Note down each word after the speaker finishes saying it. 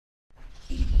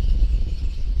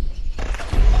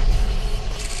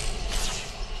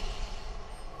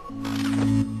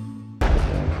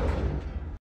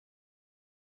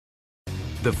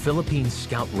The Philippine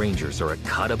Scout Rangers are a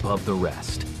cut above the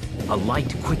rest. A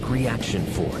light, quick reaction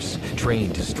force,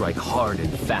 trained to strike hard and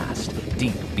fast,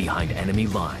 deep behind enemy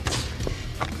lines.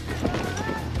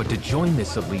 But to join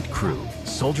this elite crew,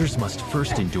 soldiers must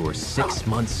first endure 6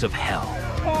 months of hell.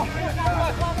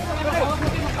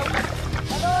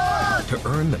 To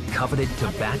earn the coveted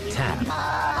Tabat tab,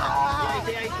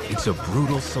 it's a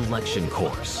brutal selection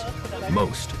course.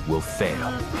 Most will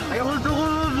fail.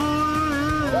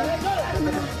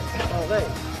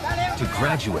 To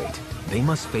graduate, they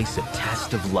must face a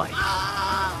test of life.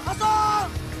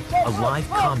 A live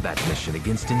combat mission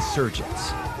against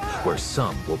insurgents, where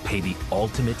some will pay the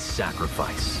ultimate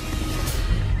sacrifice.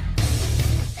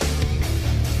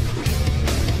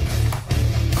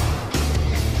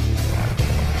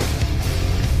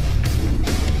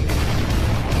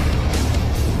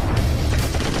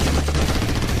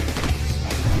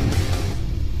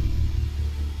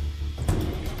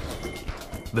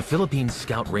 The Philippine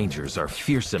Scout Rangers are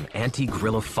fearsome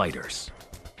anti-guerrilla fighters.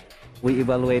 We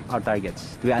evaluate our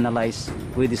targets. We analyze,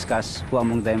 we discuss who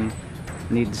among them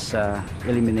needs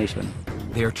elimination.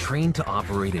 They are trained to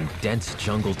operate in dense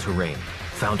jungle terrain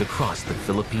found across the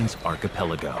Philippines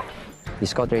archipelago. The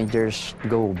Scout Rangers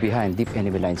go behind deep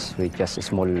enemy lines with just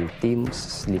small teams,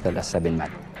 as little as 7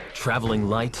 men. Traveling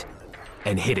light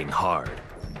and hitting hard.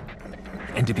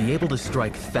 And to be able to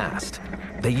strike fast,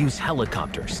 they use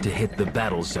helicopters to hit the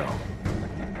battle zone,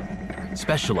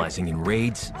 specializing in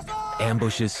raids,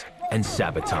 ambushes, and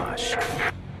sabotage.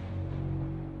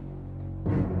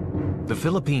 The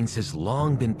Philippines has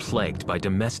long been plagued by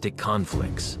domestic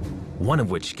conflicts, one of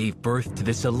which gave birth to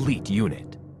this elite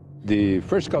unit. The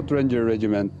 1st Scout Ranger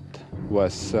Regiment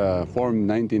was formed in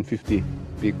 1950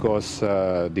 because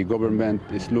the government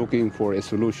is looking for a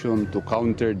solution to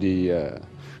counter the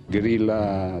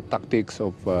guerrilla tactics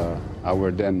of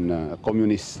our then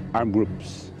communist armed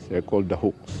groups. They're called the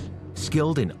Hooks.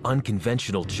 Skilled in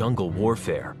unconventional jungle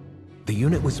warfare, the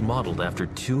unit was modeled after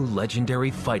 2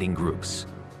 legendary fighting groups,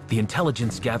 the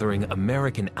intelligence-gathering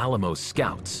American Alamo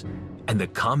Scouts and the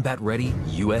combat-ready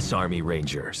U.S. Army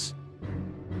Rangers.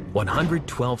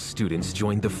 112 students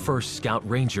joined the 1st Scout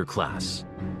Ranger class.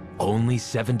 Only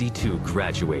 72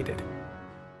 graduated.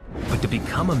 But to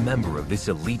become a member of this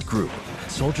elite group,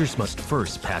 soldiers must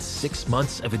first pass 6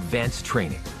 months of advanced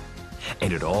training.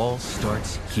 And it all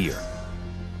starts here,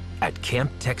 at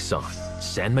Camp Texan,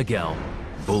 San Miguel,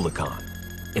 Bulacan,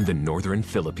 in the northern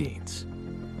Philippines.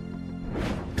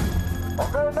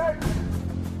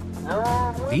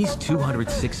 These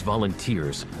 206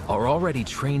 volunteers are already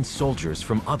trained soldiers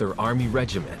from other Army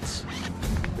regiments.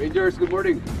 Rangers, good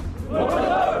morning.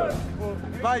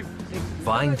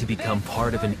 Vying to become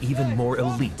part of an even more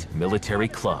elite military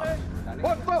club.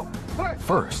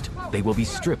 First, they will be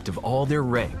stripped of all their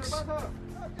ranks.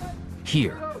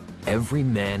 Here, every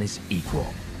man is equal,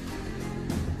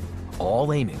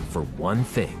 all aiming for one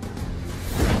thing: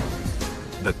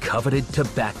 the coveted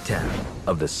Tabat tab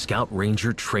of the Scout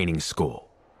Ranger Training School.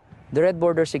 The red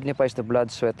border signifies the blood,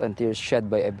 sweat, and tears shed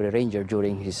by every ranger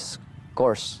during his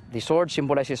course. The sword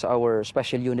symbolizes our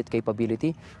special unit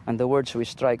capability, and the words we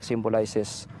strike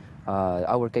symbolizes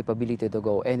our capability to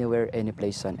go anywhere, any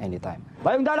place, and anytime.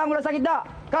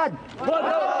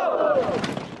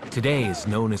 Today is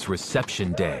known as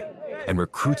Reception Day, and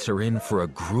recruits are in for a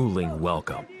grueling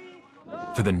welcome.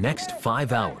 For the next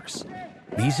 5 hours,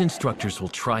 these instructors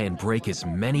will try and break as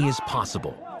many as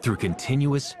possible through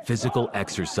continuous physical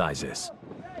exercises.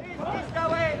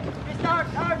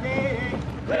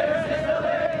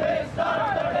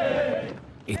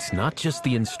 It's not just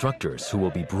the instructors who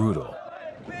will be brutal.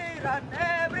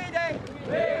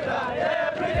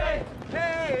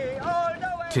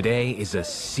 Today is a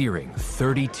searing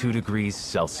 32 degrees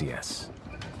Celsius.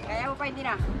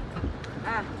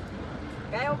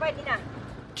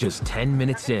 Just 10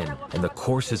 minutes in, and the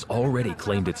course has already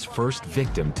claimed its first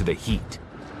victim to the heat.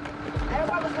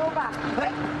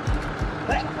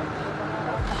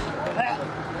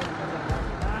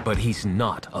 But he's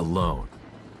not alone.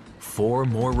 4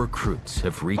 more recruits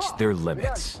have reached their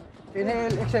limits.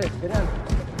 Inhale, exhale. Inhale.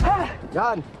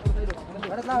 Yan.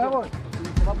 Barat lang ako.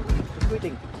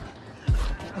 Quitting.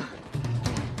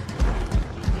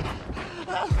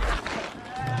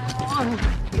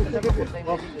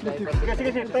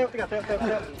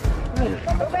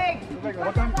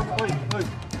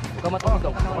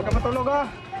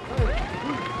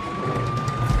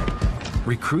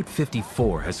 Recruit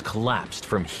 54 has collapsed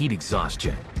from heat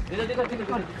exhaustion.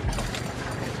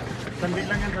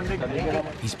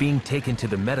 He's being taken to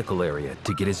the medical area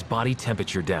to get his body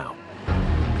temperature down.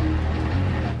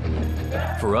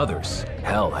 For others,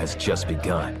 hell has just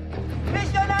begun.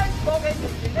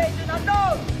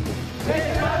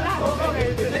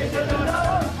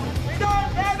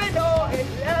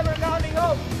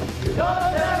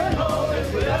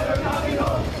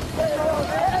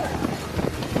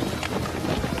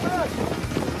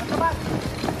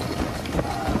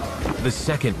 The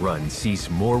second run sees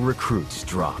more recruits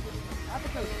drop.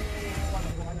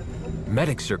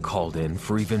 Medics are called in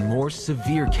for even more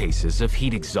severe cases of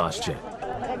heat exhaustion.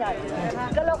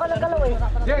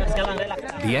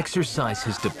 The exercise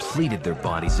has depleted their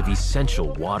bodies of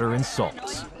essential water and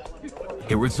salts.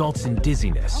 It results in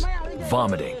dizziness,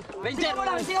 vomiting,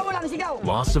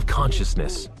 loss of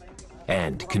consciousness,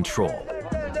 and control.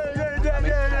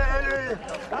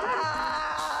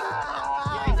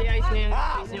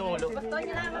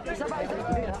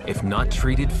 If not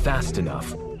treated fast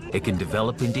enough, it can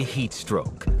develop into heat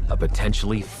stroke, a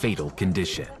potentially fatal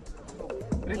condition.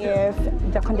 If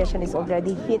the condition is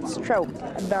already heat stroke,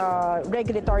 the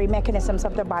regulatory mechanisms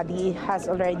of the body has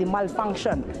already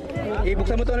malfunctioned.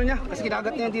 Ibuksan mo tono niya kasi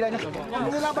kinagat niya yung tila niya.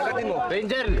 Bakatin mo.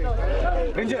 Ranger!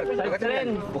 Ranger! Bakatin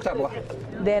niya. Buksan mo.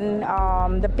 Then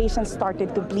the patient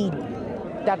started to bleed.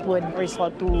 That would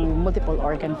result to multiple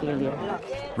organ failure.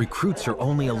 Recruits are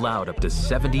only allowed up to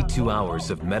 72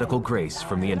 hours of medical grace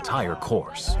from the entire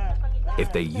course. If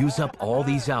they use up all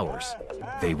these hours,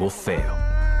 they will fail.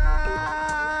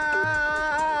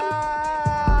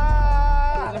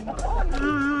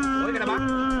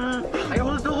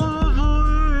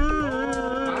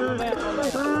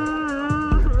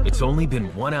 It's only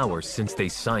been 1 hour since they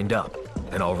signed up,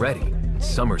 and already,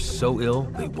 some are so ill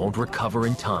they won't recover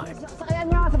in time.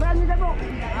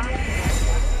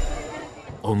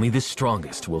 Only the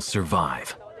strongest will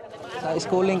survive. Sa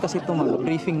schooling kasi ito,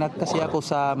 briefing na kasi ako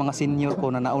sa mga senior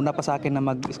ko na nauna pa sa akin na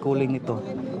mag-schooling nito.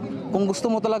 Kung gusto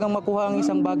mo talagang makuha ang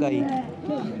isang bagay,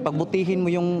 pagbutihin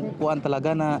mo yung kuan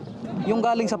talaga na yung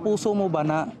galing sa puso mo ba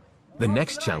na. The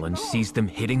next challenge sees them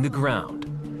hitting the ground.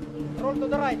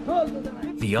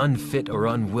 The unfit or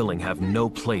unwilling have no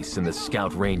place in the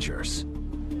Scout Rangers.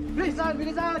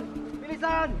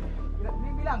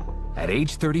 At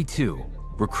age 32,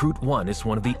 Recruit 1 is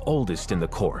one of the oldest in the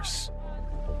course.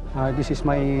 This is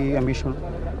my ambition.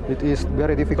 It is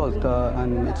very difficult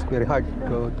and it's very hard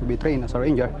to be trained as a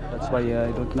ranger. That's why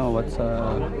I don't know what's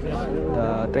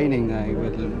the training I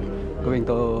will going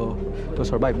to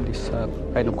survive this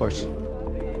kind of course.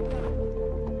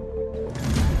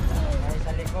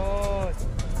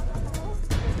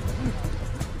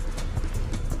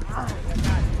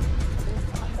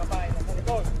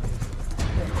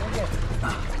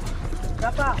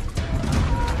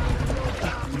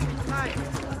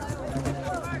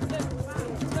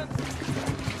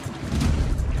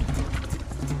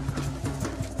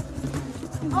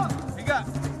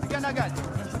 agad.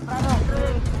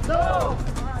 3, 2,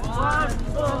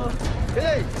 1, go!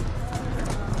 Hey!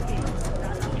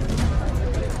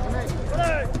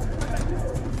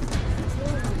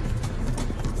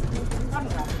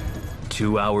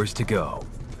 2 hours to go.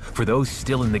 For those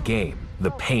still in the game,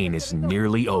 the pain is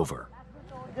nearly over.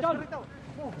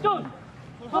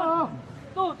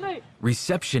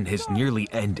 Reception has nearly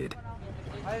ended.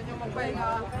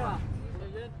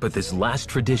 But this last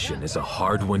tradition is a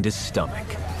hard one to stomach.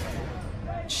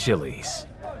 Chilies.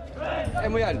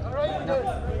 Mo yan.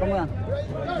 Kamu yan.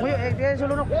 Sa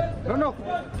lunok. Lunok.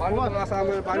 Paano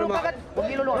makasama? Paano ma? Huwag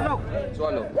ilulunok.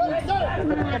 Swallow.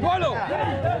 Swallow!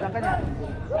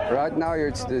 Right now,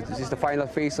 this is the final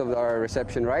phase of our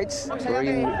reception rites. So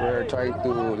we're trying to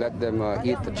let them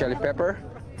eat the chili pepper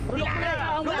and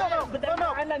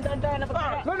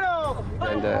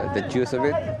the juice of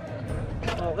it.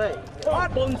 Okay.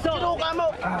 Sinuka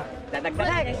mo!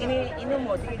 Dadagdag. Inom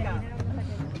mo. Sige ka.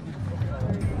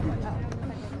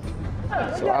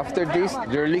 So after this,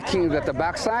 they're licking the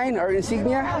tabak sign, our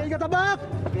insignia.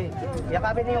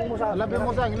 Yakapin niyo yung musang. Alab yung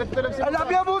musang.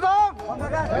 Alab yung musang!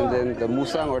 And then the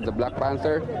musang or the Black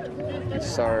Panther.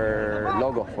 It's our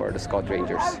logo for the Scout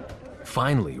Rangers.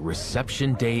 Finally,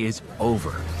 reception day is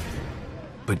over.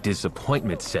 But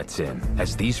disappointment sets in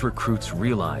as these recruits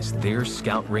realize their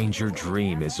Scout Ranger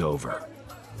dream is over.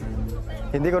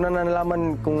 Hindi ko na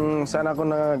nalaman kung saan ako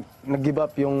nag-give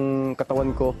up yung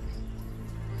katawan ko.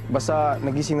 Basta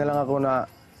nagising na lang ako na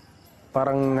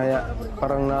parang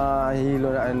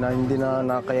nahihilo na hindi na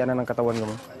nakayanan ng katawan ko.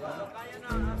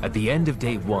 At the end of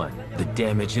day 1, the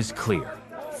damage is clear.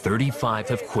 35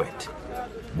 have quit.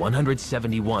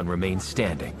 171 remain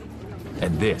standing.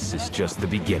 And this is just the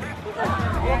beginning.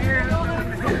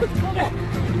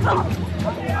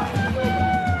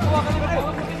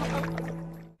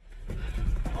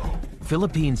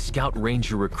 Philippine Scout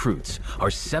Ranger recruits are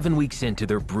 7 weeks into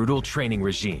their brutal training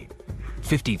regime.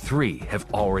 53 have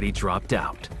already dropped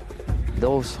out.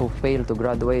 Those who fail to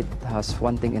graduate has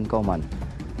one thing in common.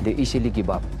 They easily give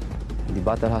up. The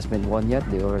battle has been won yet.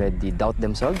 They already doubt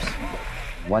themselves.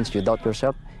 Once you doubt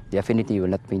yourself, definitely you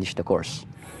will not finish the course.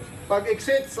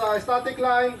 Pag-exit sa static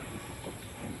line,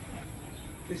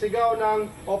 sisigaw ng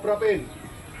opera pin.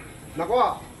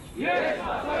 Nakuha. Yes,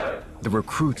 sir. The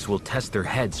recruits will test their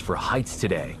heads for heights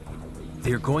today.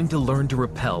 They're going to learn to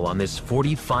rappel on this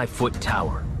 45-foot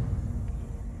tower.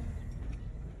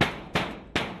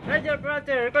 Ranger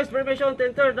Prater, request permission to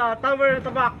enter the tower at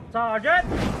the back, Sergeant.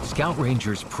 Scout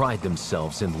Rangers pride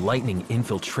themselves in lightning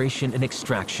infiltration and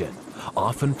extraction,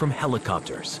 often from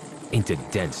helicopters, into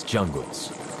dense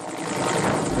jungles.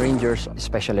 Rangers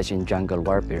specialize in jungle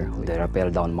warfare. They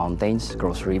rappel down mountains,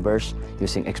 cross rivers,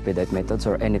 using expedite methods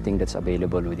or anything that's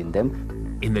available within them.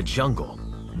 In the jungle,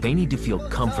 they need to feel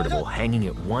comfortable hanging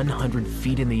at 100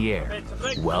 feet in the air,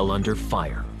 well under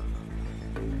fire.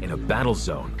 In a battle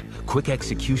zone, quick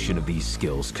execution of these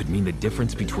skills could mean the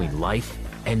difference between life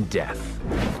and death.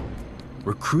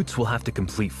 Recruits will have to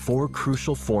complete 4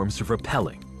 crucial forms of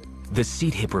rappelling: the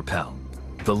seat hip rappel,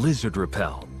 the lizard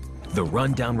rappel, the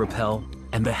rundown rappel,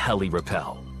 and the heli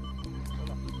rappel.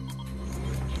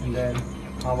 And then,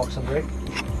 hawak sa brake.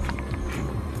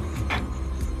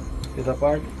 Hit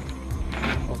apart.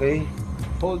 Okay.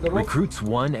 Hold the rope. Recruits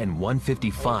 1 and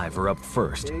 155 are up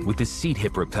first with the seat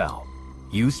hip rappel,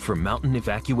 used for mountain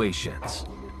evacuations.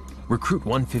 Recruit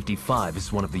 155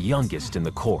 is one of the youngest in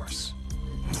the course.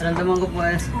 Naramdaman ko po,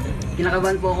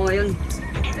 kinakabahan po ako ngayon.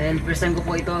 Dahil first time ko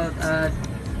po ito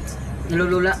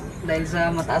nilulula dahil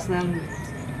sa mataas ng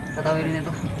tatawirin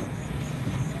nito.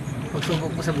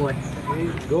 Pagsubok po sa buhay. Okay,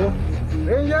 go.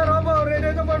 Ranger Robo,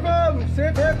 ready to perform.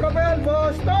 Sit hip rappel,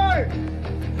 boss, start.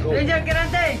 Go. Ranger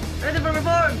Kirante, ready for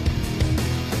perform.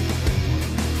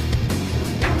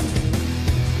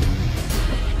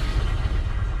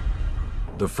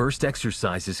 The first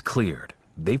exercise is cleared.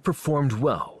 They performed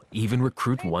well, even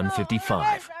recruit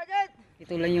 155.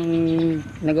 Ito lang yung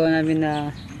nagawa namin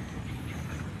na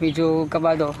medyo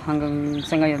kabado hanggang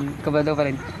sa ngayon, kabado pa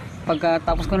rin.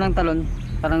 Pagkatapos ko ng talon,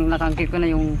 parang nakangkit ko na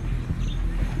yung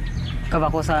kaba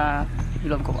ko sa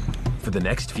ilog ko. For the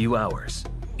next few hours,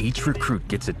 each recruit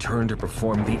gets a turn to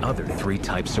perform the other 3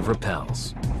 types of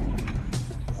rappels.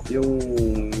 Yung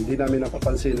hindi namin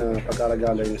napapansin na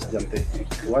pagkaragala yung estudyante.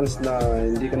 Once na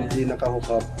hindi nakahook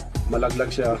up, malaglag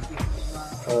siya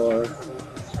or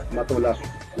matulak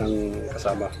ng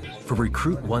kasama. For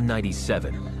recruit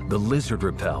 197, the lizard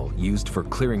rappel used for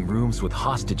clearing rooms with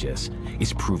hostages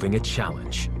is proving a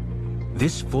challenge.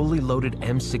 This fully loaded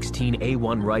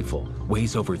M16A1 rifle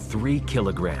weighs over 3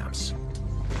 kilograms.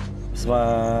 Mas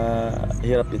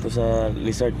mahirap dito sa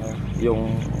lizard,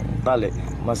 yung tali,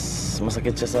 mas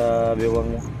masakit siya sa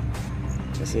bewang mo.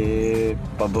 Kasi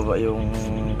pababa yung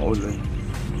ulo,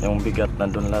 yung bigat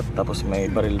nandun lahat, tapos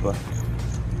may baril pa.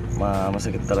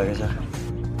 Masakit talaga siya.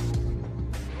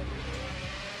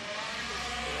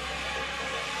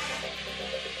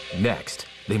 Next,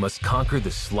 they must conquer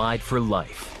the slide for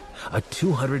life, a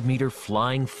 200-meter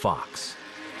flying fox.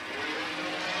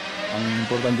 Ang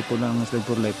importante po ng slide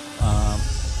for life,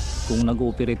 kung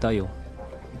nag-ooperate tayo,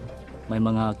 may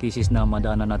mga cases na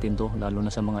madaanan natin to, lalo na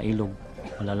sa mga ilog,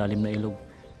 malalalim na ilog.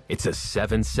 It's a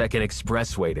 7-second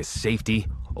expressway to safety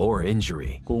or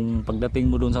injury. Kung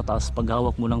pagdating mo doon sa taas,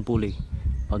 paghawak mo ng pulley,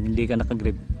 pag hindi ka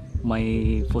nakagrip,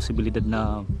 may posibilidad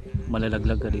na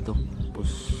malalaglag ka dito.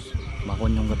 Tapos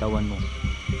makon yung katawan mo,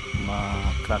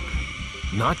 ma-crack.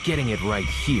 Not getting it right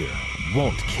here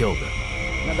won't kill them.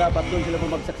 Na dapat doon sila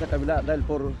bumagsak sa kabila dahil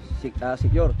for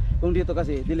secure. Kung dito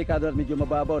kasi delikado at medyo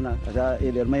mababaw na kasi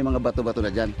may mga bato-bato na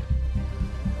dyan.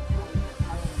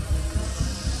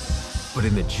 But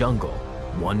in the jungle,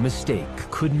 one mistake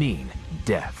could mean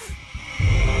death.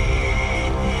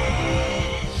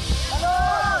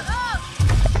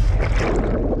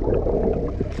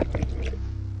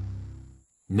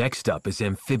 Next up is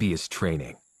amphibious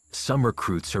training. Some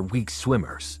recruits are weak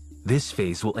swimmers. This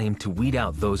phase will aim to weed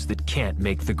out those that can't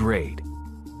make the grade.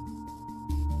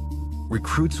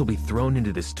 Recruits will be thrown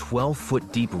into this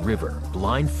 12-foot deep river,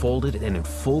 blindfolded and in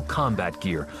full combat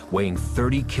gear, weighing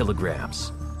 30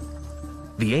 kilograms.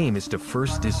 The aim is to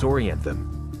first disorient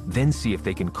them, then see if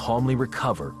they can calmly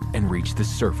recover and reach the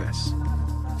surface.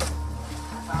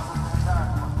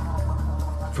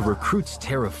 For recruits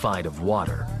terrified of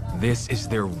water, this is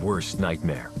their worst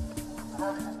nightmare.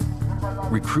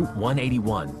 Recruit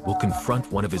 181 will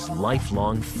confront one of his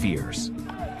lifelong fears.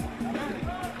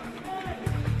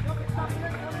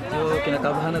 Medyo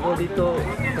kinakabahan ako dito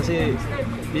kasi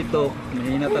dito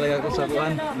mahina talaga ako sa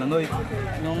kuan, langoy.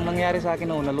 Nung nangyari sa akin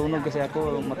nalunod kasi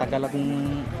ako, matagal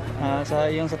akong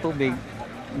sa tubig.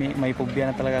 May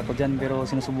phobia na talaga ako diyan, pero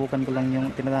sinusubukan ko lang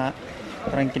yung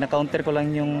parang kina-counter ko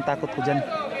lang yung takot ko diyan.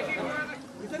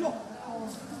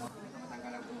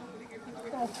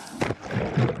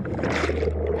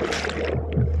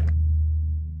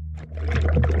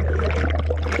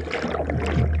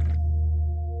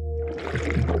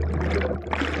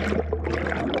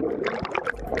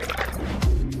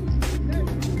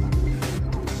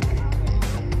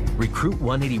 Recruit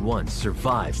 181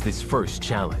 survives this first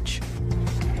challenge.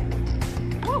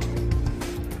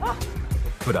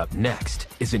 But up next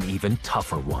is an even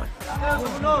tougher one.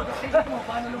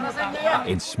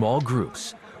 In small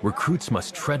groups, recruits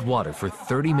must tread water for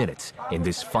 30 minutes in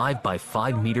this 5 by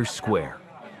 5 meter square.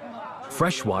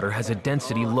 Fresh water has a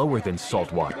density lower than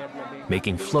salt water,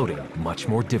 making floating much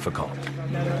more difficult.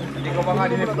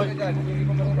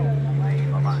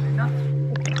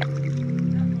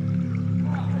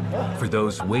 For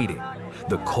those waiting,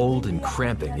 the cold and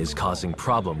cramping is causing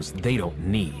problems they don't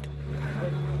need.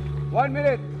 1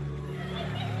 minute.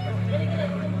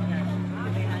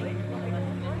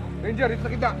 Ranger, dito sa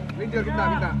gitna. Ranger,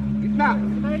 gitna.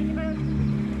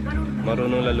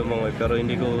 Marunong lang lumangoy pero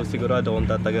hindi ko sigurado kung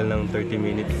tatagal ng 30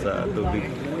 minutes sa tubig.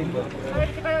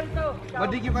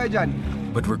 Madikip kayo dyan.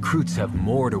 But recruits have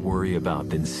more to worry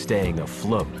about than staying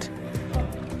afloat.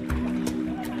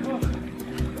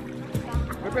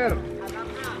 Prepare.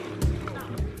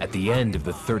 At the end of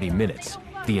the 30 minutes,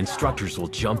 the instructors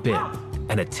will jump in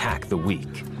and attack the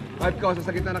weak. 5 ka,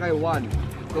 sa gitna na kayo. 1,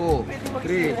 2,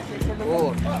 3,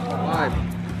 4, 5.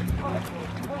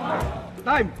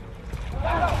 Time!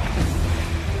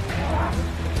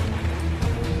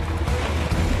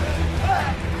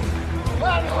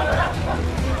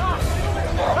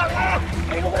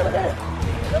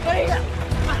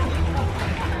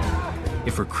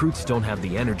 If recruits don't have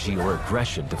the energy or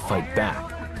aggression to fight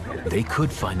back, they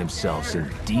could find themselves in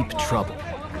deep trouble.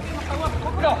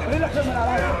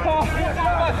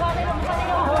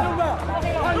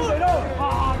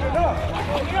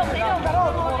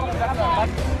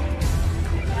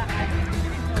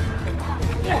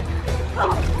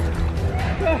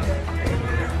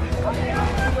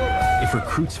 If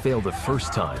recruits fail the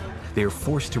first time, they are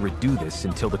forced to redo this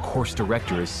until the course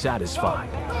director is satisfied.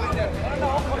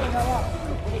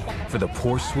 For the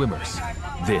poor swimmers,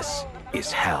 this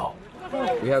is hell.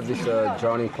 We have this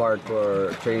drowning part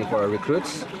for training for our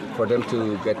recruits, for them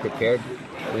to get prepared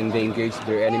when they engage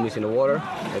their enemies in the water.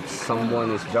 If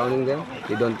someone is drowning them,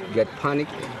 they don't get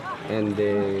panicked and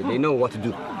they know what to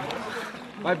do.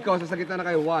 5 ka, sa gitna na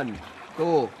kayo. 1,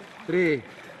 2, 3,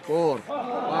 4,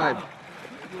 5.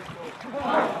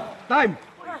 Time!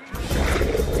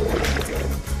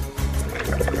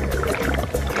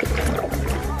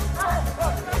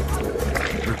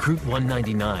 Recruit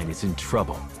 199 is in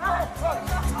trouble.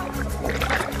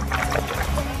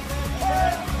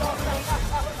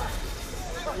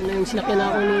 Yung sinakyan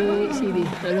ako ni CD,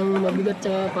 talagang mabigat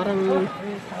siya, parang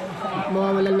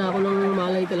mawawalan na ako ng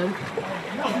malay talaga.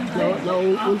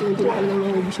 Unti-unti na talagang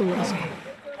naubos yung lakas.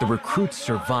 The recruits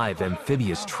survive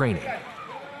amphibious training.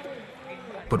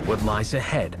 But what lies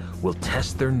ahead will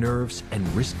test their nerves and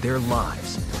risk their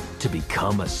lives to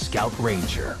become a Scout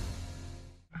Ranger.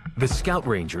 The Scout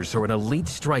Rangers are an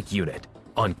elite strike unit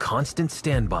on constant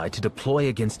standby to deploy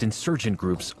against insurgent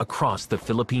groups across the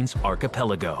Philippines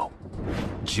archipelago.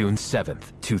 June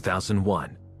 7th,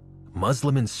 2001.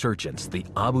 Muslim insurgents, the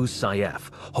Abu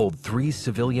Sayyaf, hold 3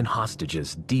 civilian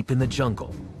hostages deep in the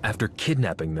jungle after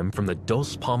kidnapping them from the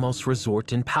Dos Palmos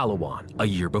resort in Palawan a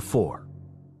year before.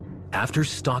 After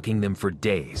stalking them for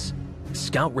days,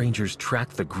 Scout Rangers track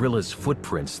the guerrillas'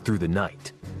 footprints through the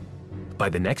night. By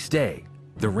the next day,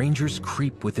 the Rangers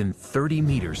creep within 30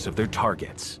 meters of their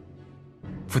targets.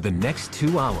 For the next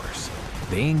 2 hours,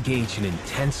 they engage in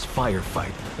intense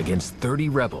firefight against 30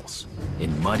 rebels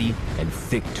in muddy and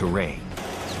thick terrain.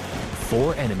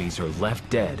 4 enemies are left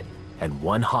dead and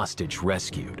 1 hostage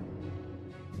rescued.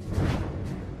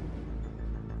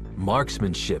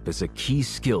 Marksmanship is a key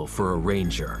skill for a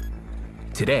ranger.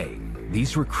 Today,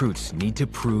 these recruits need to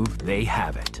prove they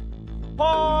have it.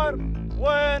 Fire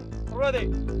when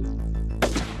ready.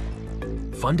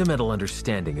 Fundamental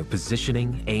understanding of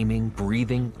positioning, aiming,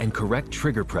 breathing, and correct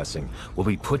trigger pressing will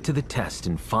be put to the test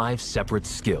in 5 separate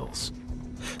skills.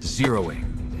 Zeroing,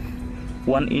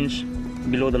 1 inch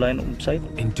below the line of sight,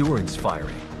 endurance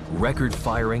firing, record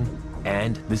firing,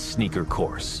 and the sneaker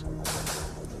course.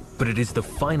 But it is the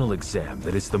final exam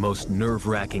that is the most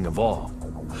nerve-wracking of all.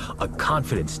 A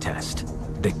confidence test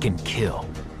that can kill.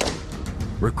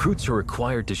 Recruits are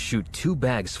required to shoot 2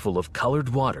 bags full of colored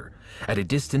water at a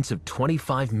distance of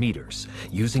 25 meters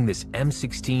using this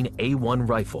M16A1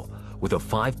 rifle with a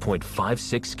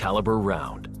 5.56 caliber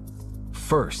round.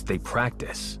 First, they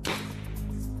practice.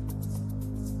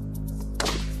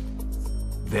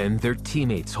 Then their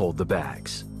teammates hold the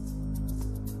bags.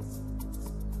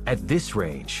 At this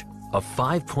range, a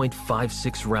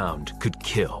 5.56 round could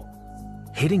kill.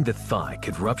 Hitting the thigh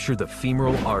could rupture the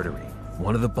femoral artery,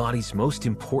 one of the body's most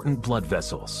important blood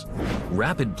vessels.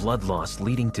 Rapid blood loss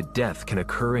leading to death can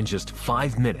occur in just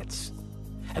 5 minutes,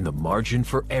 and the margin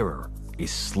for error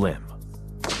is slim.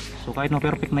 So kahit na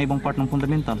perfect na ibang part ng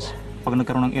fundamentals, pag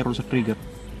nagkaroon ng error sa trigger,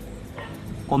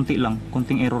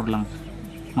 konting error lang,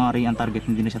 maaaring ang target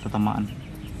hindi na siya tatamaan.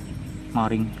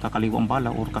 Maaaring kakaliwa ang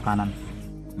bala or kakanan.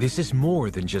 This is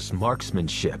more than just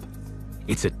marksmanship.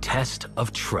 It's a test of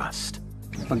trust.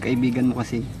 Pag kaibigan mo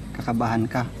kasi, kakabahan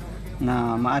ka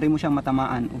na maaari mo siyang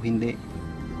matamaan o hindi.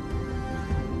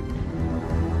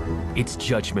 It's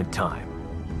judgment time.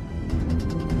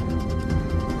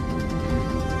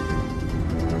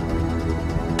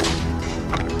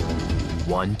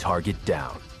 One target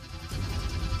down.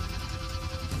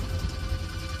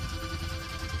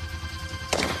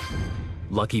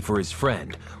 Lucky for his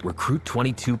friend, Recruit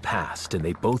 22 passed and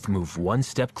they both move one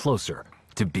step closer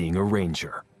to being a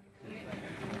ranger.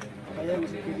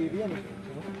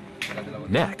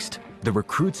 Next, the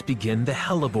recruits begin the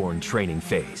heliborne training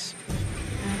phase.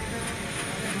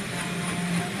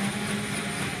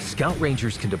 Scout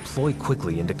Rangers can deploy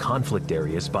quickly into conflict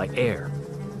areas by air.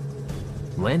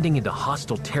 Landing into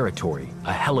hostile territory,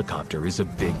 a helicopter is a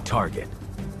big target.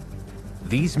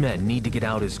 These men need to get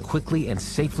out as quickly and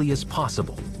safely as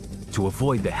possible to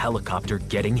avoid the helicopter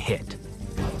getting hit.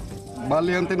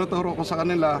 Bali, ang tinuturo ko sa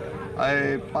kanila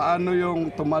ay paano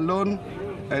yung tumalon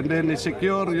and then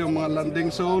i-secure yung mga landing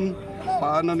zone,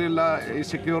 paano nila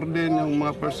i-secure din yung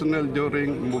mga personnel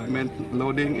during movement,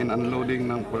 loading and unloading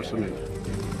ng personnel.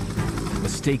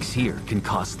 Mistakes here can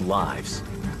cost lives,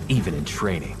 even in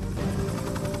training.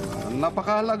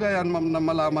 Napakahalaga yan, ma'am, na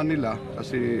malaman nila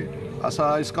kasi as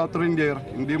a Scout Ranger,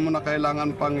 hindi mo na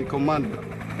kailangan pang i-command.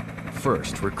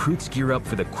 First, recruits gear up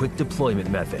for the quick deployment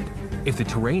method. If the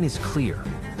terrain is clear,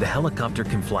 the helicopter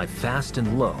can fly fast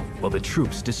and low while the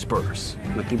troops disperse.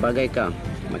 Makibagay ka,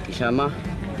 makisama,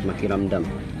 makiramdam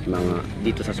mga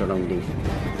dito sa surrounding.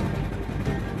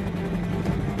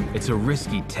 It's a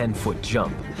risky 10-foot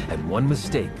jump, and one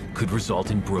mistake could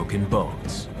result in broken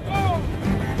bones.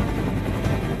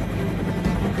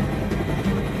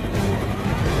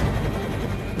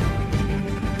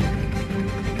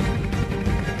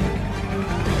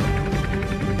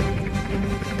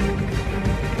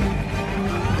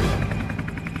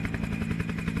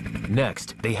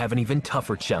 Next, they have an even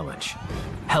tougher challenge,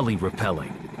 heli-rappelling.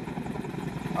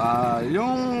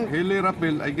 Yung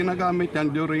heli-rappel ay ginagamit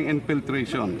yan during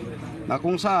infiltration, na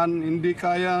kung saan hindi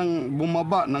kayang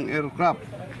bumaba ng aircraft,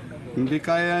 hindi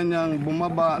kaya niyang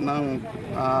bumaba ng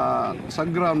sa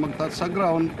ground, mag-touch sa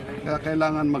ground, kaya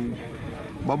kailangan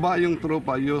magbaba yung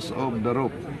tropa use of the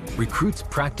rope. Recruits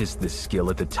practiced this skill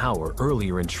at the tower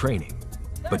earlier in training,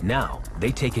 but now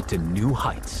they take it to new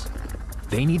heights.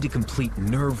 They need to complete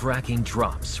nerve-wracking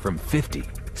drops from 50,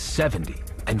 70,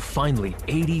 and finally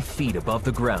 80 feet above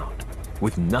the ground,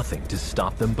 with nothing to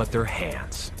stop them but their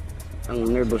hands.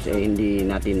 Ang nervous ay hindi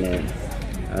natin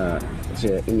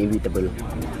inevitable.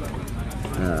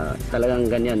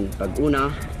 Talagang ganyan. Pag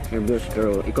una, nervous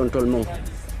pero i-control mo.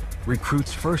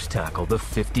 Recruits first tackle the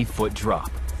 50-foot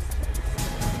drop.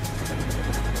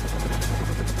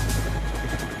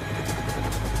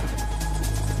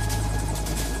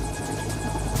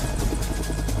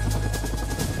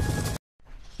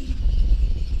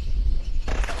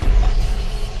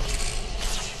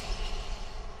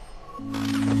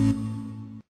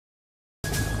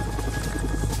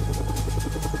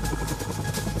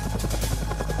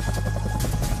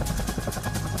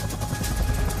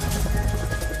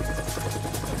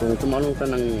 Kung tumalong ka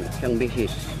ng siyang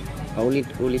beses,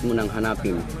 paulit-ulit mo nang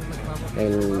hanapin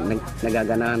dahil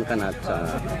nagaganahan ka na at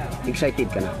excited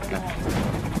ka na.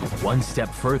 One step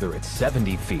further at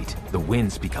 70 feet, the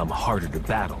winds become harder to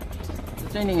battle.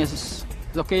 Training is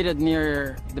located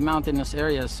near the mountainous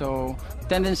area, so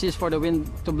tendencies for the wind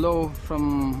to blow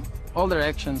from all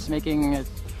directions, making it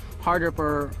harder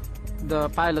for the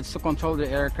pilots to control the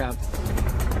aircraft.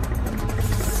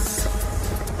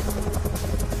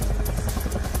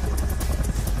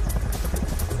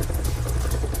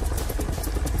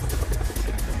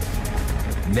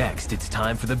 Next, it's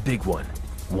time for the big one.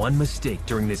 One mistake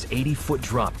during this 80-foot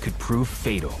drop could prove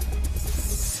fatal.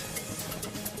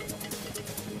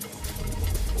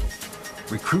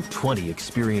 Recruit 20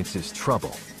 experiences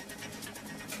trouble.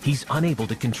 He's unable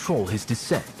to control his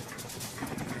descent.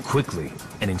 Quickly,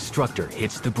 an instructor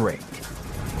hits the brake.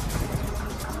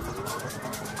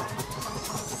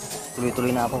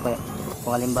 Tuloy-tuloy na ako kaya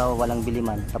kung halimbawa walang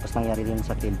biliman tapos nangyari din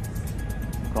sa field.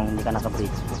 Kung hindi ka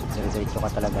naka-brake, diretso ka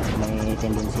talaga. May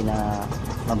tendency na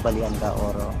mabalian ka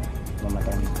or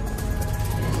mamatay.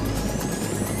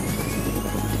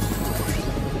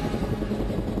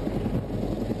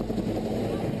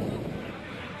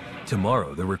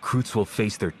 Tomorrow, the recruits will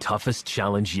face their toughest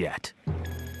challenge yet.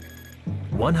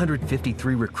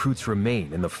 153 recruits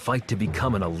remain in the fight to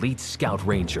become an elite Scout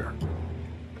Ranger.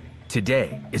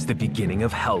 Today is the beginning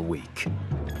of Hell Week.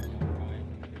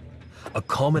 A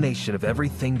culmination of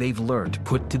everything they've learned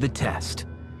put to the test.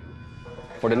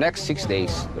 For the next 6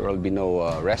 days, there will be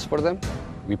no rest for them.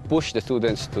 We push the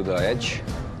students to the edge,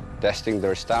 testing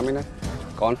their stamina,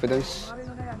 confidence,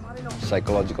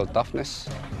 psychological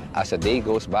toughness. As the day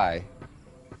goes by,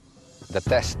 the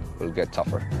test will get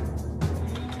tougher.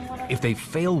 If they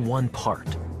fail one part,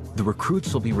 the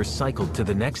recruits will be recycled to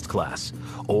the next class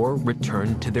or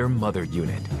returned to their mother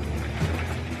unit.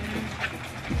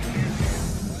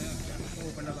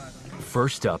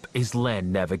 First up is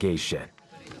land navigation.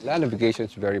 Land navigation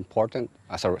is very important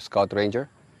as a Scout Ranger.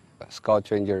 Scout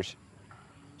Rangers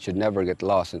should never get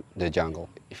lost in the jungle.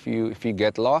 If you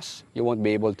get lost, you won't be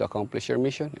able to accomplish your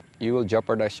mission. You will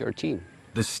jeopardize your team.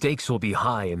 The stakes will be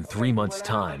high in 3 months'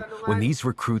 time when these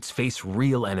recruits face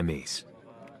real enemies.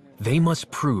 They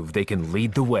must prove they can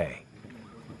lead the way.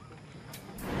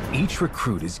 Each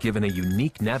recruit is given a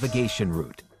unique navigation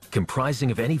route comprising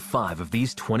of any 5 of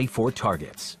these 24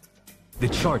 targets. The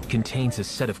chart contains a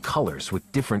set of colors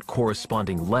with different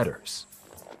corresponding letters.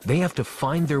 They have to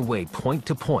find their way point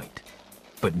to point,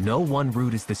 but no one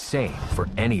route is the same for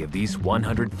any of these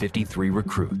 153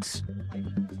 recruits.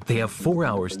 They have 4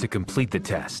 hours to complete the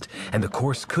test, and the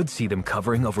course could see them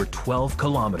covering over 12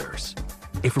 kilometers.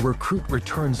 If a recruit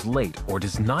returns late or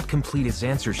does not complete his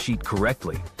answer sheet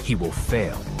correctly, he will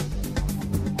fail.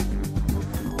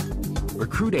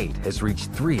 Recruit 8 has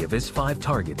reached 3 of his 5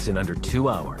 targets in under 2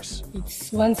 hours.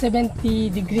 It's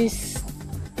 170 degrees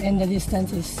and the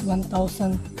distance is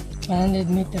 1,100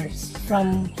 meters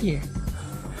from here.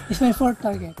 It's my 4th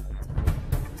target.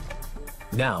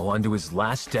 Now on to his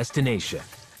last destination.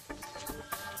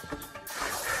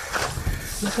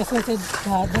 Because I said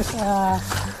there's a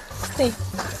stake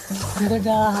under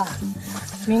the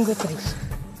mango trees.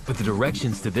 But the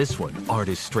directions to this one aren't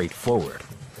as straightforward.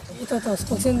 Ito to,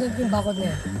 pag sinunod yung bakod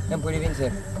na yan. Yan, pwede rin, sir.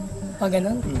 Pag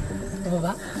ganun?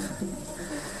 Pababa?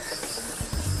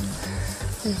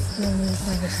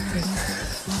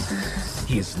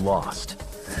 He is lost.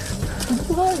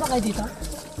 Bumaba ba kayo dito?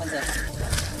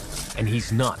 And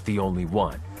he's not the only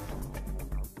one.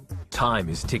 Time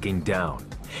is ticking down.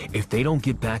 If they don't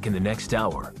get back in the next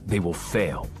hour, they will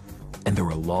fail. And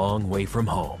they're a long way from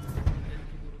home.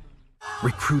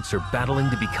 Recruits are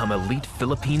battling to become elite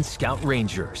Philippine Scout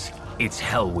Rangers. It's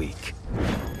Hell Week.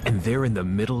 And they're in the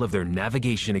middle of their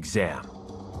navigation exam.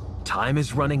 Time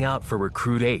is running out for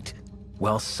Recruit 8,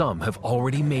 while some have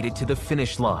already made it to the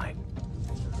finish line.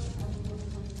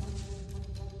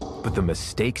 But the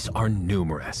mistakes are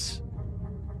numerous.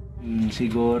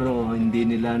 Siguro hindi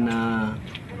nila na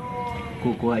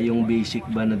kukuha yung basic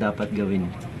ba na dapat gawin.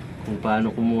 Kung paano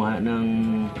kumuha ng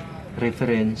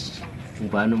reference, kung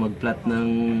paano mag-plot ng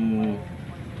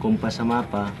kompas sa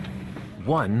mapa.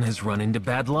 One has run into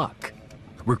bad luck.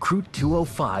 Recruit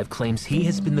 205 claims he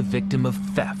has been the victim of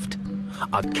theft.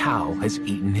 A cow has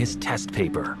eaten his test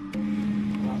paper.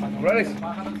 Brothers!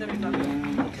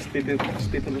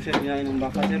 Hospital sir, niya ng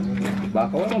baka sir.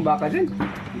 Baka? Anong baka sir?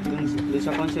 Doon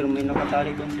sa sir, may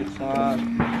nakatali doon sir sa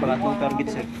pangatlong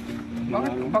target sir.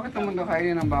 Bakit naman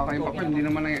kakainin ng baka yung papel? Hindi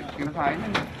naman na kinakain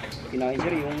yan. Kinain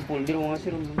sir, yung folder mo nga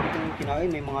sir, kinain,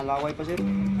 may mga laway pa sir.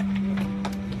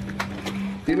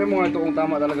 Tingnan mo nga ito kung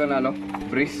tama talaga na, no?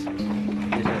 Freeze.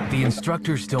 The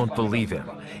instructors don't believe him.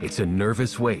 It's a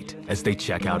nervous wait as they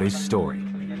check out his story.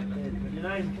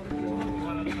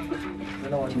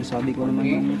 Sinasabi ko naman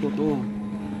yung totoo.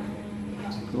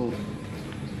 So,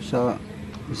 sa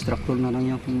instructor na lang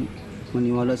yan kung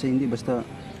maniwala sa hindi, basta...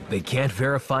 They can't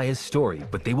verify his story,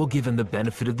 but they will give him the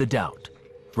benefit of the doubt.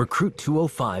 Recruit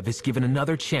 205 is given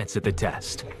another chance at the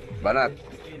test. Banat,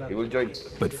 he will join.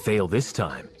 But fail this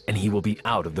time, and he will be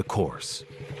out of the course.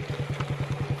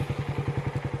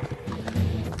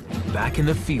 Back in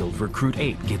the field, Recruit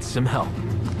 8 gets some help.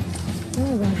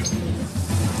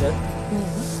 Sir?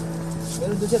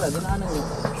 Meron doon sila, dinaanan niyo.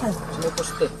 Sino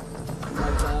poste?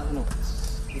 Ano,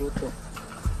 gruto.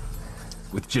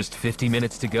 With just 50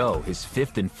 minutes to go, his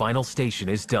fifth and final station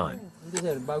is done.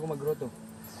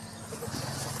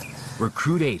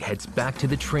 Recruit 8 heads back to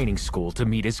the training school to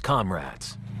meet his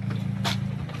comrades.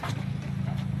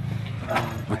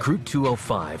 Recruit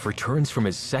 205 returns from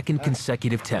his second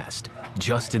consecutive test,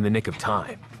 just in the nick of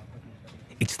time.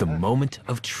 It's the moment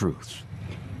of truth.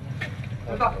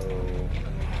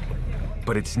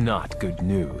 But it's not good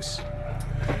news.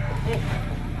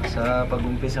 Sa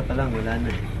pag-umpisa pa lang, wala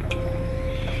na.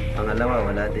 Pangalawa,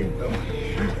 wala din.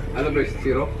 Ano bro,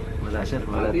 zero? Wala sir,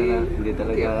 wala talaga. Hindi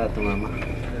talaga tumama.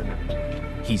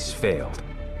 He's failed.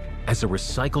 As a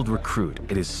recycled recruit,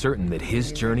 it is certain that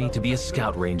his journey to be a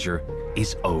scout ranger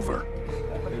is over.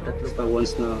 Basta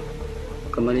once na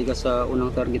kamali ka sa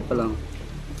unang target pa lang,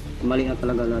 mali na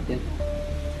talaga lahat yan.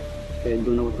 Kaya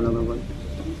doon ako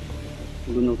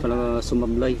talaga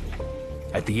sumablay.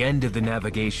 At the end of the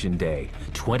navigation day,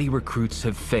 20 recruits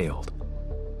have failed.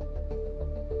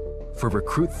 For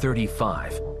Recruit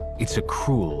 35, it's a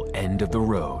cruel end of the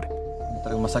road.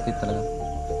 Talagang masakit talaga.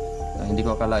 Hindi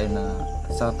ko akalain na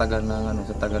sa tagal namin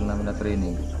na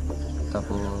training.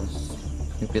 Tapos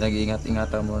yung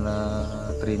pinag-iingat-ingatan mo na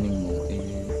training mo,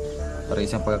 para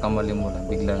isang pagkakamali mo lang,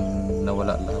 biglang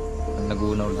nawala lahat,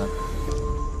 nagunaw lahat.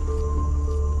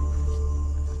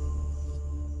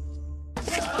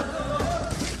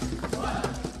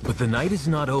 But the night is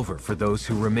not over for those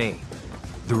who remain.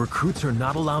 The recruits are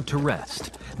not allowed to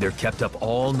rest. They're kept up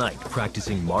all night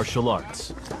practicing martial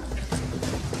arts.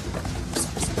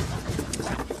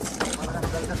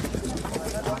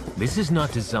 This is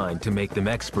not designed to make them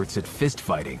experts at fist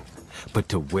fighting, but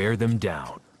to wear them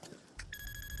down.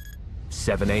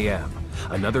 7 a.m.,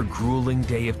 another grueling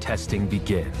day of testing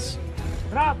begins.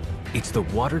 It's the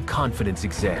water confidence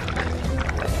exam.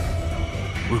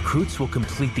 Recruits will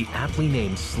complete the aptly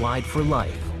named Slide for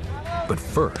Life. But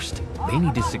first, they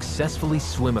need to successfully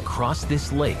swim across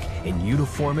this lake in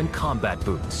uniform and combat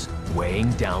boots, weighing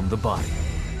down the body.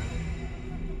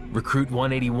 Recruit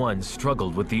 181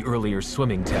 struggled with the earlier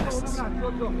swimming tests.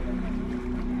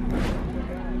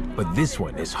 But this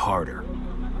one is harder.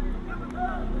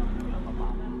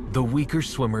 The weaker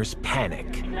swimmers panic.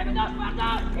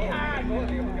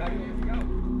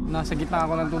 Nasa gitna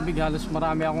ako ng tubig, halos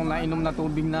marami akong nainom na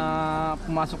tubig na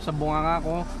pumasok sa bunganga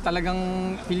ko. Talagang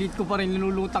pilit ko pa rin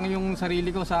nilulutang yung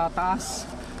sarili ko sa taas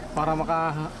para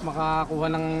makakuha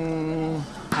ng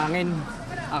hangin.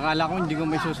 Akala ko hindi ko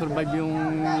may susurvive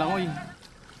yung langoy.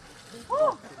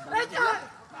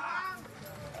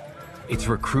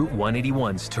 It's Recruit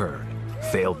 181's turn.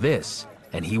 Fail this,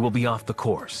 and he will be off the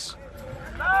course.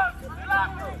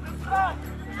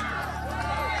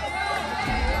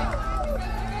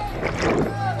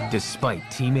 Despite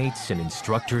teammates and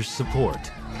instructors' support,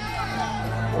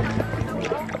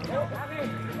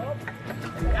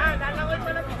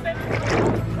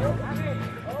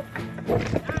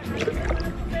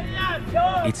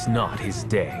 it's not his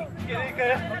day.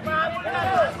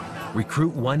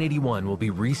 Recruit 181 will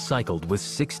be recycled with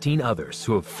 16 others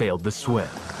who have failed the swim.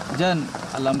 Diyan,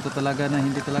 alam ko talaga na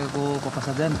hindi talaga ko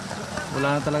papasa dyan.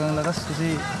 Wala na talagang lakas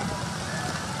kasi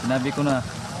sinabi ko na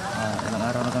ilang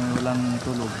araw na kami walang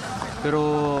tulog. Pero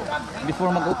before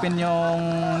mag-open yung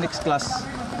next class,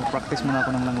 mag-practice muna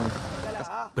ako ng langoy.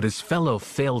 But his fellow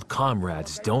failed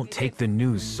comrades don't take the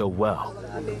news so well.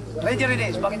 Ranger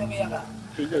Ines, bakit umiyak ka?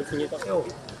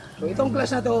 So itong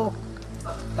class na to,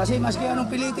 kasi maski anong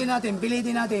pilitin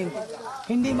natin,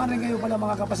 hindi man rin kayo pala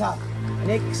makakapasa.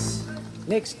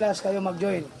 Next class kayo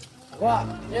mag-join. Kuha?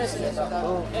 Yes.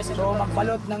 So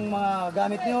magbalot ng mga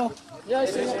gamit nyo?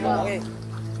 Yes. Okay.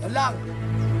 Yan lang.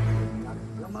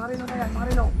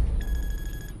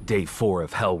 Day 4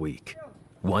 of Hell Week.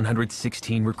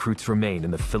 116 recruits remain in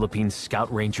the Philippines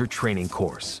Scout Ranger training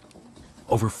course.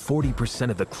 Over 40%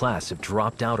 of the class have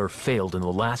dropped out or failed in the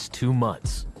last 2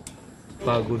 months.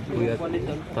 Pagod po yan.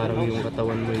 Parang yung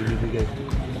katawan mo yung bibigay.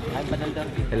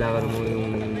 Kailangan mo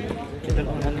yung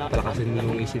palakasin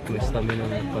mo yung isip mo, stamina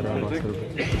para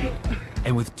masurvive.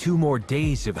 And with 2 more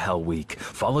days of Hell Week,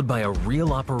 followed by a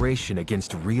real operation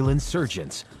against real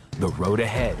insurgents, the road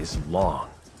ahead is long.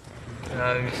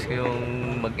 Miss ko yung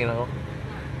mag-ina ko.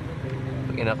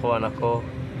 Mag-ina ko, anak ko.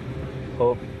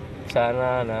 Hope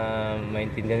sana na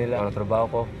maintindihan nila ang trabaho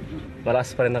ko.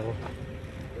 Malakas pa rin ako.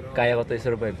 Kaya ko ito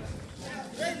i-survive.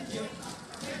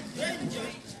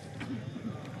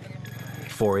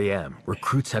 4 a.m.,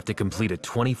 recruits have to complete a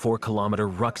 24-kilometer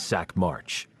rucksack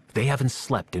march. They haven't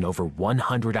slept in over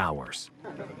 100 hours.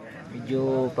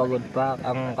 Medyo pagod pa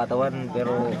ang katawan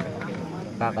pero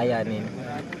kakayanin.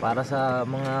 Para sa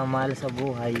mga mahal sa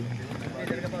buhay,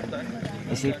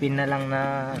 isipin na lang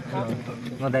na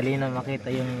madali na makita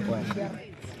yung kwan.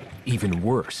 Even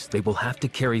worse, they will have to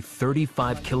carry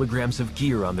 35 kilograms of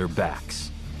gear on their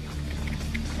backs.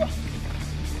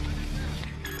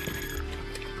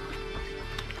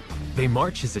 They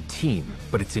march as a team,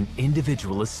 but it's an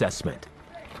individual assessment.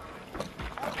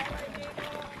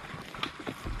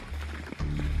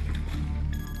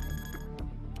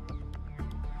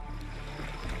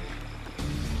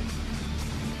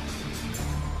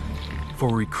 For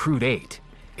Recruit 8,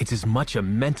 it's as much a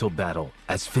mental battle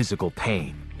as physical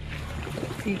pain.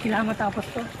 Kailangan matapos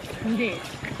to. Hindi.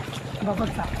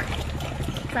 Babagsak.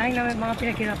 Sayang naman mga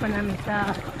pinaghirapan namin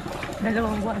sa 2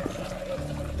 buwan.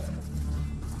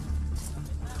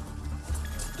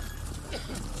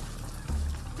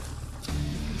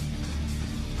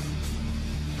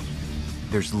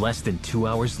 There's less than 2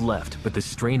 hours left, but the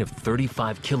strain of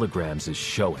 35 kilograms is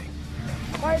showing.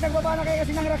 Ay, nagbaba na kayo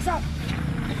kasi ng raksak.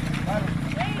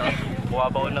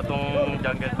 Buwabaon na tong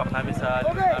jungle pack namin sa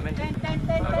likod namin.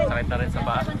 Sakit na rin sa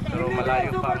paa. Pero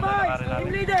malayo pa ang lalakarin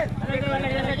namin.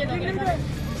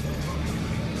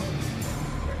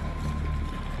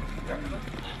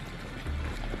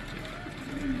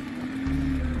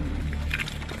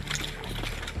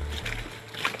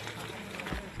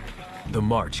 The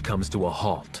march comes to a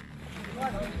halt.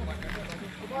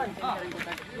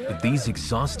 But these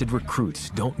exhausted recruits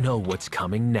don't know what's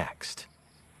coming next.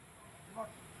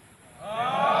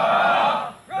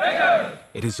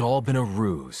 It has all been a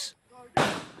ruse.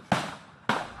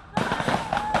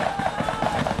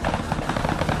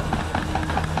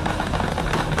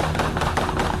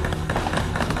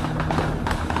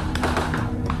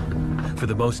 For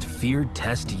the most feared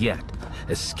test yet,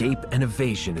 escape and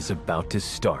evasion is about to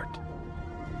start.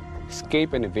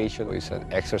 Escape and evasion is an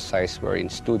exercise wherein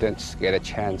students get a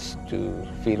chance to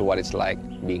feel what it's like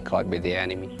being caught by the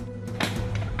enemy.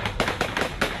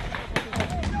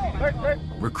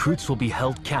 Recruits will be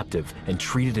held captive and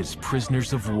treated as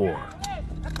prisoners of war.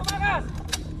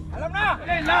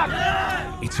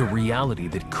 It's a reality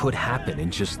that could happen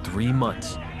in just 3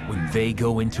 months when they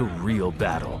go into real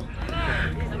battle.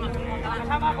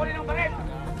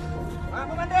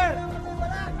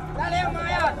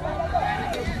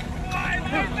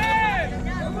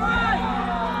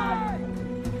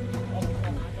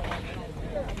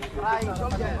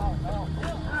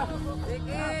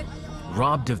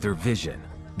 Robbed of their vision,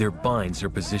 their binds are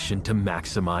positioned to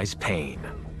maximize pain.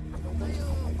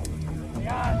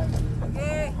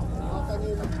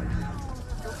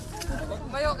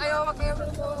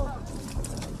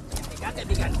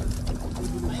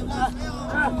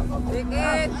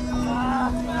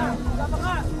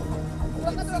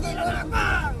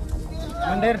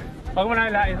 Under, pag mo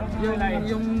nalain,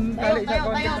 yung tali sa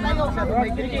konti.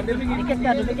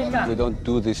 We don't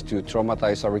do this to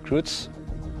traumatize our recruits.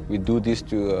 We do this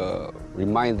to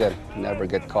remind them never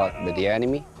get caught by the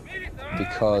enemy,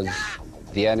 because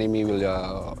the enemy will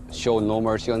show no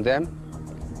mercy on them,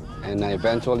 and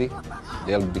eventually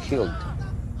they'll be killed.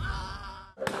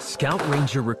 Scout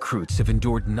Ranger recruits have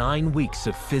endured 9 weeks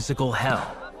of physical hell,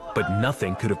 but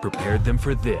nothing could have prepared them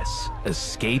for this: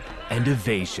 escape and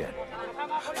evasion.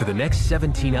 For the next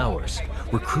 17 hours,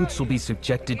 recruits will be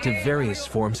subjected to various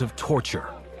forms of torture.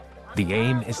 The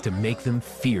aim is to make them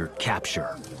fear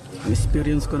capture.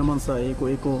 Experience ko naman sa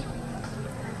iko-iko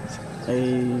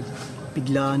ay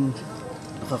biglaan,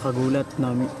 nakakagulat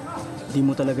na di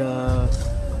mo talaga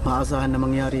maasahan na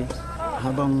mangyari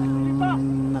habang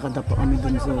nakadapa kami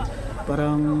dun. So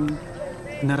parang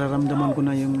nararamdaman ko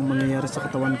na yung mangyayari sa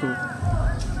katawan ko.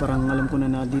 Parang alam ko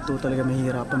na dito talaga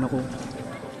mahihirapan ako.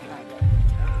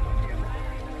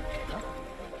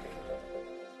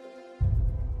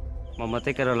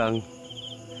 Mamatay ka na lang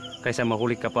kaysa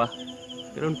mahuli ka pa.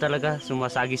 Pero talaga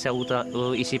sumasagi sa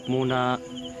isip mo na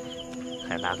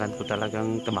kailangan ko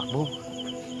talagang tumakbo.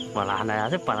 Wala na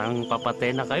yata, parang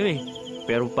papatay na kayo eh.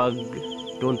 Pero pag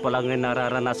doon pa lang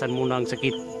nararanasan mo ng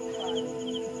sakit,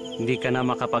 hindi ka na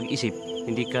makapag-isip,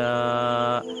 hindi ka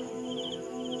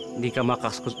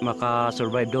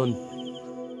makasurvive doon.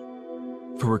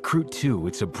 For Recruit 2,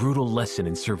 it's a brutal lesson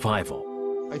in survival.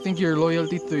 I think your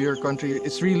loyalty to your country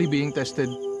is really being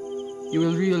tested. You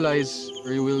will realize,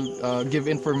 or you will give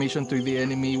information to the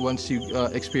enemy once you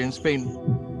experience pain.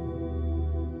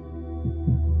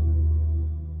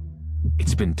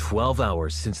 It's been 12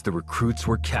 hours since the recruits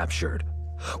were captured.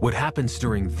 What happens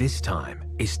during this time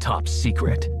is top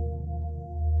secret.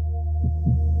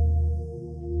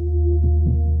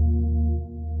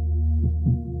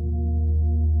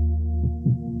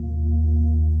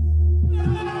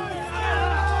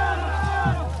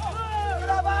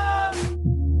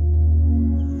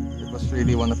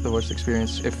 Really one of the worst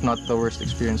experience, if not the worst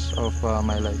experience of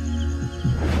my life.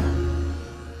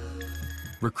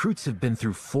 Recruits have been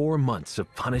through 4 months of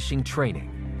punishing training,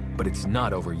 but it's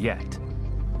not over yet.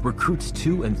 Recruits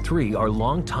 2 and 3 are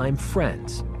longtime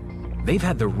friends. They've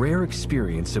had the rare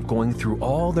experience of going through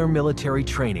all their military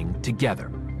training together.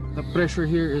 The pressure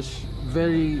here is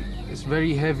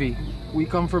very heavy. We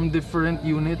come from different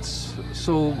units,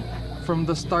 so from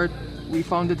the start, we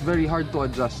found it very hard to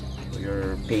adjust.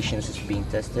 Your patience is being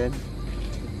tested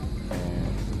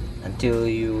until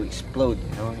you explode,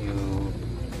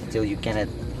 until you cannot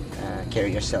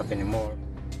carry yourself anymore.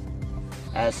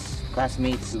 As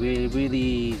classmates, we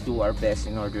really do our best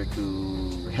in order to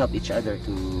help each other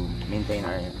to maintain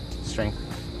our strength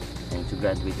and to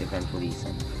graduate eventually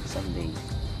someday.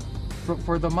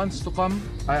 For the months to come,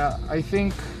 I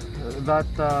think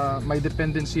that my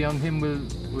dependency on him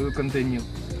will continue.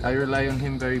 I rely on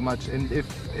him very much, and if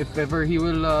ever he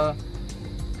will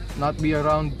not be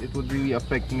around, it would really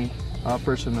affect me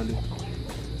personally.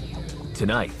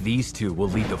 Tonight, these two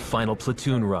will lead the final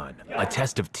platoon run, a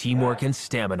test of teamwork and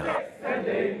stamina.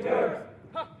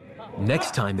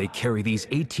 Next time they carry these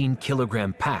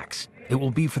 18-kilogram packs, it will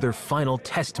be for their final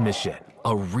test mission,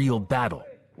 a real battle.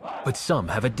 But some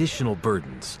have additional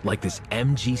burdens, like this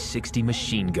MG60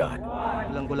 machine gun.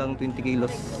 Lang ko lang 20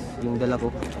 kilos yung dala ko.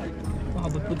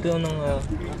 Makabot po daw ng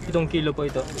 7 kilo po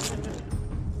ito.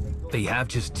 They have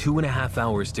just 2.5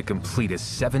 hours to complete a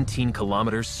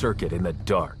 17-kilometer circuit in the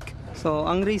dark. So,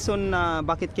 ang reason na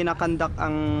bakit kinakandak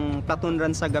ang platoon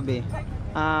run sa gabi,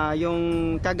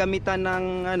 yung kagamitan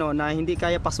ng na hindi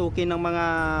kaya pasukin ng mga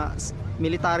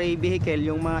military vehicle,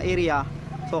 yung mga area,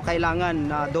 so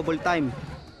kailangan double time.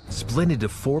 Split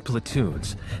into 4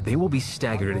 platoons, they will be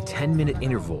staggered at 10-minute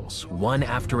intervals, one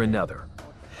after another.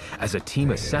 As a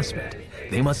team assessment,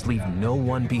 they must leave no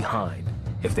one behind.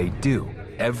 If they do,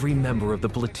 every member of the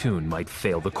platoon might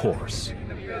fail the course.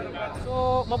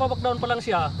 So, mababackdown pa lang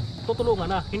siya, tutulungan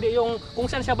na. Hindi yung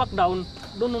kung saan siya backdown,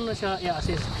 doon na siya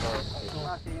i-assist.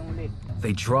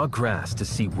 They draw grass to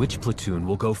see which platoon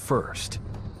will go first.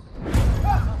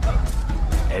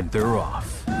 And they're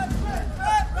off.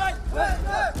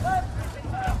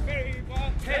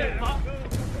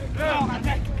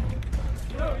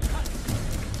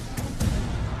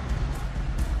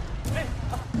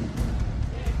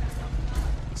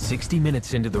 "60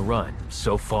 minutes into the run,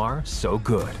 so far, so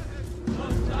good."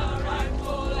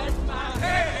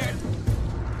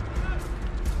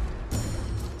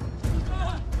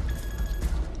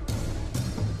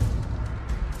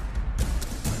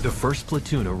 The first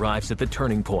platoon arrives at the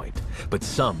turning point, but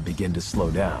some begin to slow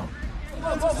down.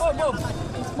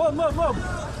 Move.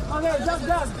 Okay, jump.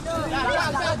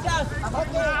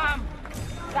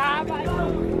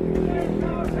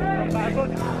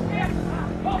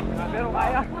 Pero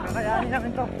kakayanin namin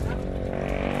to.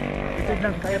 Attitude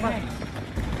lang, kaya pa.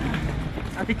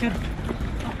 Attitude.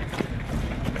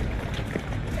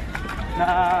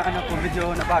 Po, medyo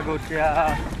napagod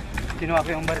kaya kinuha ko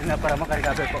yung baril na para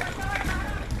makarecover po.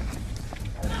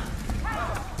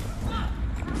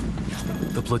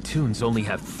 The platoons only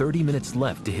have 30 minutes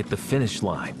left to hit the finish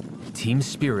line. Team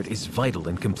spirit is vital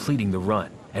in completing the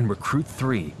run, and Recruit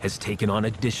 3 has taken on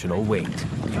additional weight.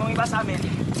 Yung iba sa amin,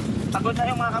 pagod na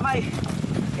yung mga kamay.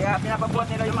 Kaya pinapabuhat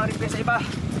nila yung mga request sa iba.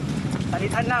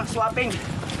 Talitan lang, swapping.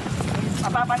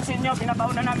 Mapapansin nyo,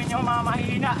 pinapauna namin yung mga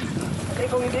mahihina. Kasi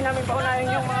kung hindi namin paunahin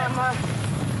yung mga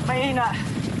mahihina,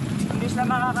 hindi sila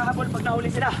makakahabol pag nahuli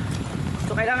sila.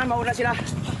 So kailangan mauna sila.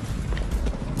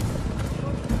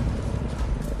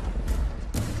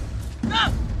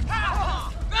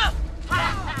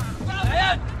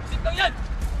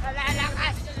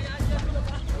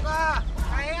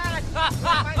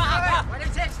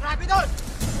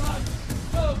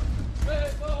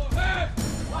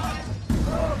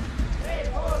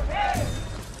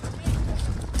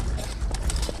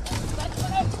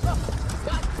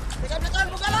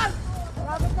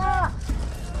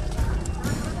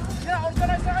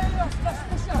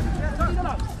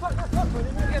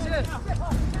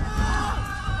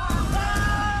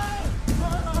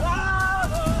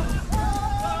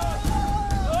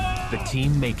 The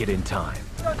team make it in time.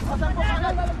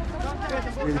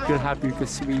 We feel happy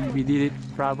because we did it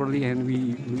properly and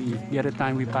we at a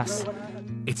time we passed.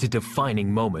 It's a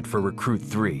defining moment for Recruit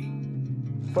 3.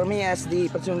 For me, as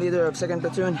the platoon leader of 2nd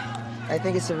Platoon, I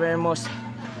think it's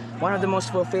one of the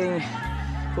most fulfilling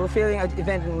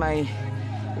event in my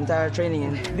entire training.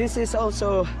 And this is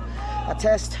also a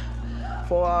test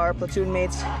for our platoon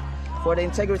mates, for the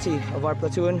integrity of our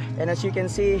platoon. And as you can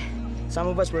see, some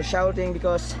of us were shouting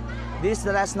because this is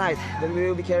the last night that we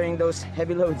will be carrying those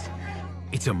heavy loads.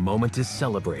 It's a moment to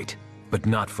celebrate, but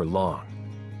not for long.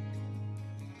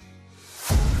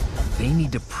 they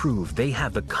need to prove they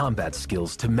have the combat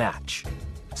skills to match.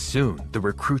 Soon, the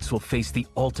recruits will face the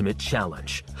ultimate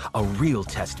challenge, a real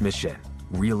test mission,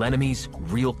 real enemies,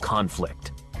 real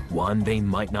conflict, one they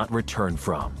might not return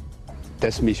from.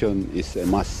 Test mission is a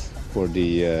must for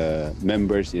the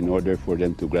members in order for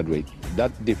them to graduate.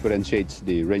 That differentiates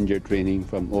the Ranger training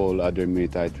from all other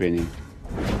military training.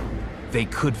 They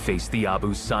could face the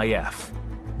Abu Sayyaf,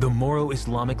 the Moro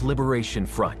Islamic Liberation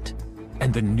Front,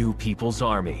 and the New People's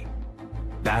Army,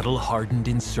 battle-hardened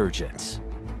insurgents.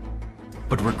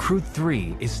 But Recruit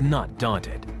 3 is not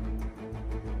daunted.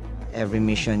 Every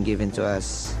mission given to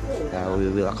us, we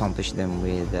will accomplish them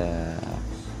with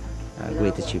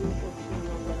great achievement.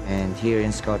 And here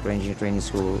in Scout Ranger Training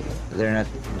School, they're not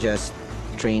just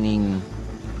training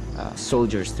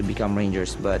soldiers to become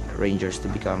Rangers, but Rangers to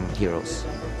become heroes.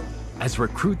 As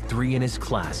Recruit 3 and his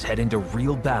class head into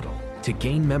real battle to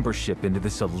gain membership into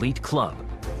this elite club,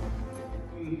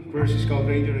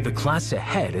 the class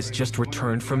ahead has just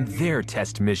returned from their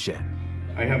test mission.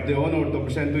 I have the honor to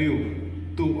present to you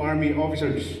 2 Army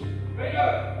officers,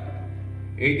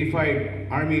 85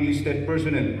 Army enlisted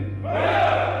personnel,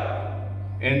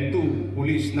 and 2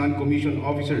 police non-commissioned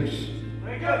officers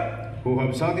who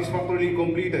have satisfactorily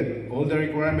completed all the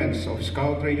requirements of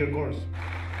Scout Ranger course.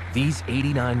 These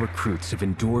 89 recruits have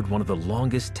endured one of the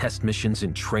longest test missions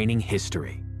in training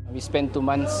history. We spent 2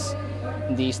 months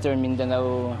in the Eastern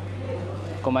Mindanao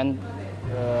Command.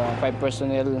 5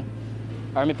 personnel,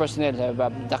 Army personnel have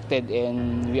abducted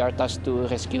and we are tasked to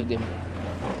rescue them.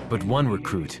 But one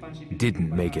recruit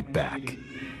didn't make it back.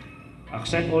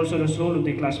 Accept also the soul of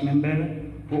the class member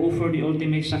who offered the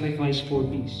ultimate sacrifice for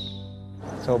peace.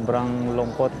 Sobrang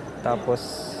lungkot, tapos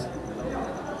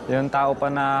yung tao pa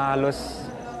na halos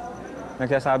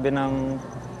nagsasabi ng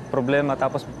problema,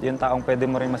 tapos yung taong pwede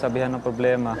mo rin masabihan ng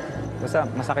problema. Basta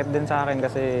masakit din sa akin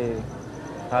kasi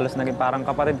halos naging parang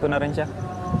kapatid ko na rin siya.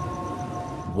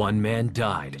 One man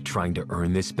died trying to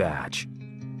earn this badge.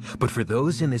 But for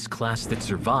those in this class that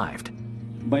survived,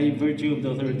 by virtue of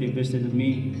the authority vested in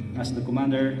me as the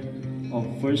commander of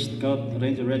 1st Scout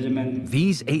Ranger Regiment,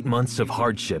 these 8 months of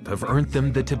hardship have earned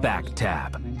them the Tabak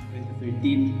tab.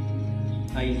 2013,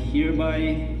 I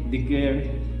hereby declare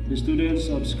the students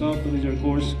of Scout Ranger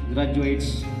course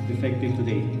graduates effective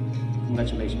today.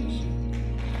 Congratulations.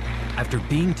 After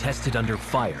being tested under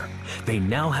fire, they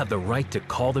now have the right to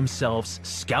call themselves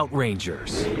Scout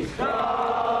Rangers.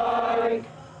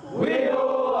 We who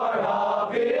are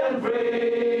happy and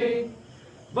free,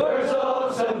 birds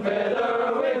of some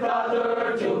feather we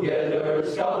flutter together,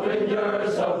 Scout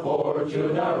Rangers of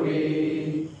fortune are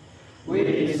we.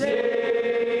 We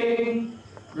sing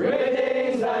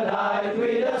greetings at night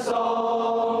with a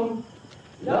song,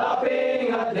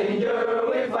 laughing at danger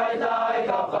we fight like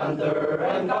a panther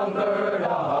and conquer the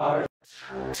heart.